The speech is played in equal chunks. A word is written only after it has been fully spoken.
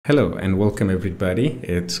Hello and welcome everybody,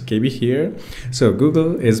 it's KB here. So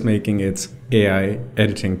Google is making its AI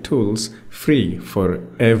editing tools free for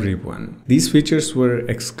everyone. These features were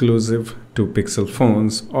exclusive to Pixel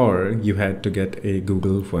phones or you had to get a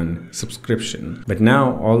Google One subscription. But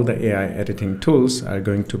now all the AI editing tools are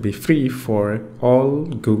going to be free for all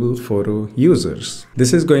Google Photo users.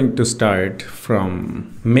 This is going to start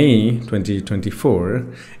from May 2024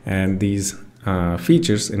 and these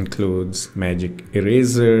features includes Magic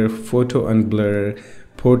Eraser, Photo Unblur,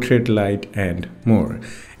 Portrait Light, and more.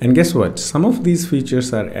 And guess what? Some of these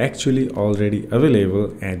features are actually already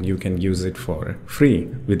available and you can use it for free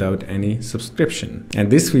without any subscription. And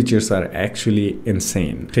these features are actually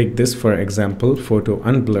insane. Take this for example, Photo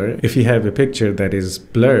Unblur. If you have a picture that is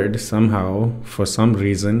blurred somehow, for some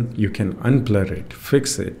reason, you can unblur it,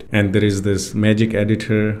 fix it. And there is this magic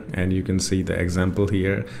editor and you can see the example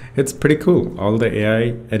here. It's pretty cool. All the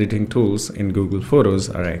AI editing tools in Google Photos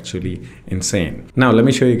are actually insane. Now let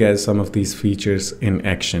me show you guys some of these features in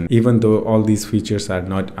action. Even though all these features are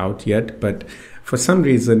not out yet, but for some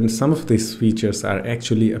reason, some of these features are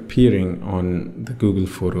actually appearing on the Google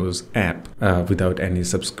Photos app without any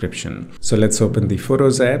subscription. So let's open the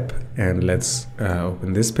Photos app and let's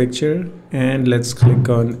open this picture and let's click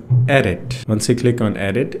on Edit. Once you click on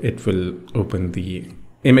Edit, it will open the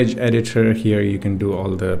image editor. Here you can do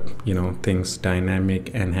all the things,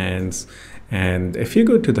 dynamic, enhance. And if you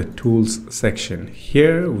go to the tools section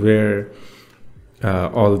here where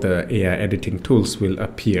all the AI editing tools will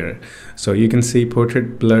appear. So you can see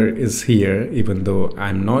Portrait Blur is here, even though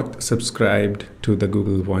I'm not subscribed to the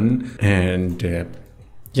Google One. And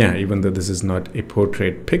yeah, even though this is not a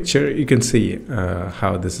portrait picture, you can see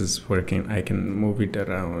how this is working. I can move it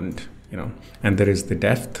around, and there is the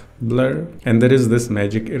depth blur. And there is this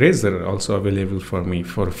Magic Eraser also available for me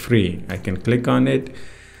for free. I can click on it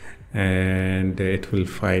and it will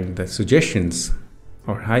find the suggestions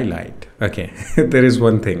or highlight. Okay, there is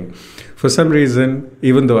one thing. For some reason,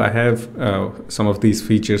 even though I have some of these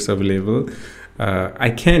features available, I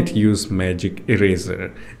can't use Magic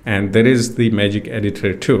Eraser. And there is the Magic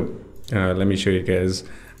Editor too. Let me show you guys.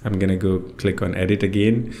 I'm gonna go click on Edit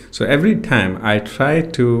again. So every time I try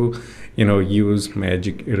to, use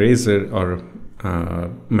Magic Eraser or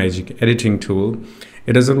Magic Editing tool,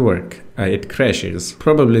 it doesn't work. It crashes,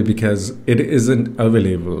 probably because it isn't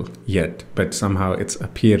available yet, but somehow it's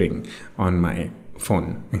appearing on my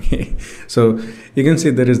phone. Okay, so you can see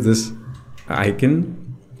there is this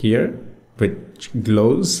icon here which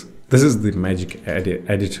glows. This is the Magic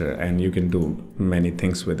Editor and you can do many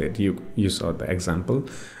things with it. You saw the example,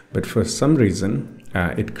 but for some reason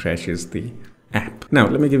it crashes the app. Now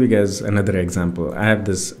let me give you guys another example. I have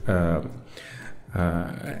this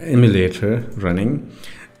emulator running,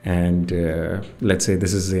 and let's say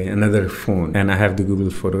this is another phone and I have the Google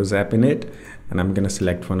Photos app in it, and I'm gonna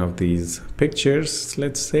select one of these pictures,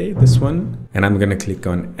 let's say this one, and I'm gonna click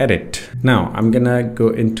on Edit. Now I'm gonna go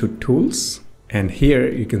into Tools, and here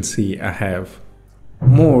you can see I have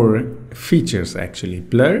more features actually: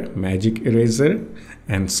 Blur, Magic Eraser,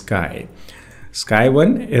 and Sky. Sky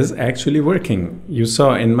one is actually working. You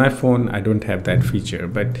saw in my phone I don't have that feature,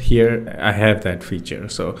 but here I have that feature.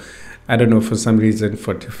 So I don't know, for some reason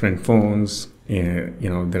for different phones,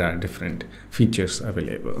 there are different features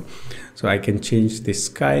available. So I can change the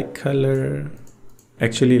sky color.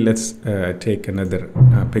 Actually, let's take another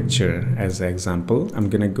picture as an example. I'm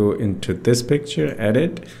gonna go into this picture,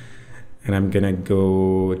 Edit, and I'm gonna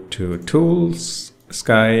go to Tools,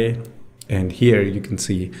 Sky. And here you can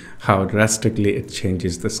see how drastically it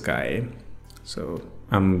changes the sky. So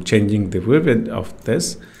I'm changing the vivid of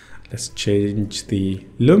this. Let's change the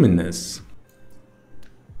luminous.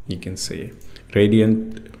 You can see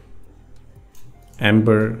radiant,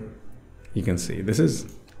 amber. You can see this is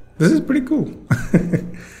pretty cool.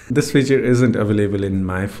 This feature isn't available in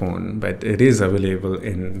my phone, but it is available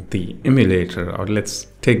in the emulator, or let's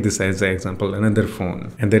take this as an example, another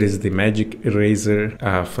phone. And there is the Magic Eraser.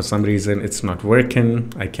 For some reason, it's not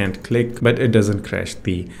working. I can't click, but it doesn't crash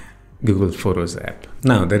the Google Photos app.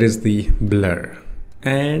 Now there is the Blur,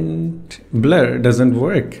 and Blur doesn't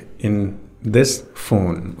work in this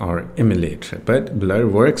phone or emulator, but Blur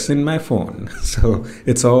works in my phone. So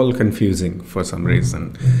it's all confusing for some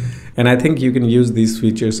reason. And I think you can use these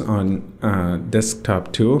features on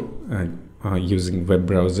desktop too, using web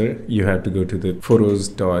browser. You have to go to the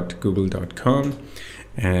photos.google.com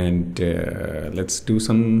and let's do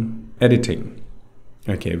some editing.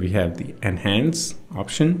 Okay, we have the enhance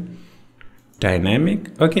option, dynamic.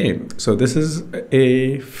 Okay, so this is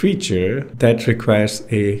a feature that requires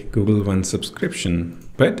a Google One subscription,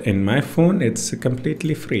 but in my phone it's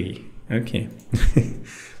completely free. Okay.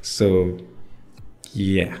 So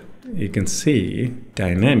yeah, you can see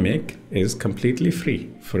dynamic is completely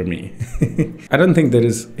free for me. I don't think there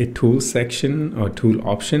is a tool section or tool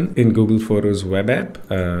option in Google Photos web app.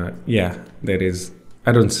 Yeah, there is.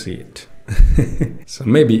 I don't see it. So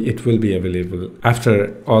maybe it will be available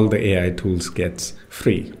after all the AI tools gets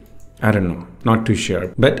free. I don't know, not too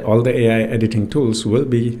sure. But all the AI editing tools will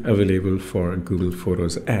be available for Google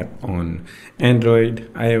Photos app on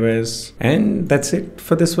Android, iOS, and that's it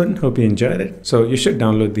for this one. Hope you enjoyed it. So you should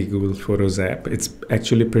download the Google Photos app. It's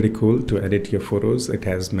actually pretty cool to edit your photos. It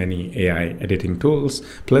has many AI editing tools,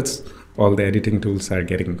 plus all the editing tools are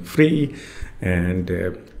getting free. And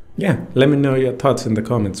yeah, let me know your thoughts in the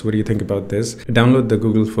comments. What do you think about this? Download the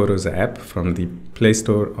Google Photos app from the Play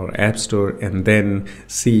Store or App Store and then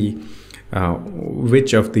see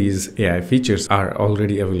which of these AI features are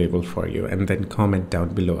already available for you, and then comment down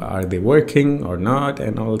below. Are they working or not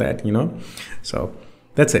and all that, you know? So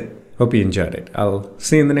that's it. Hope you enjoyed it. I'll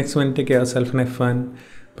see you in the next one. Take care of yourself and have fun.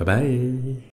 Bye-bye.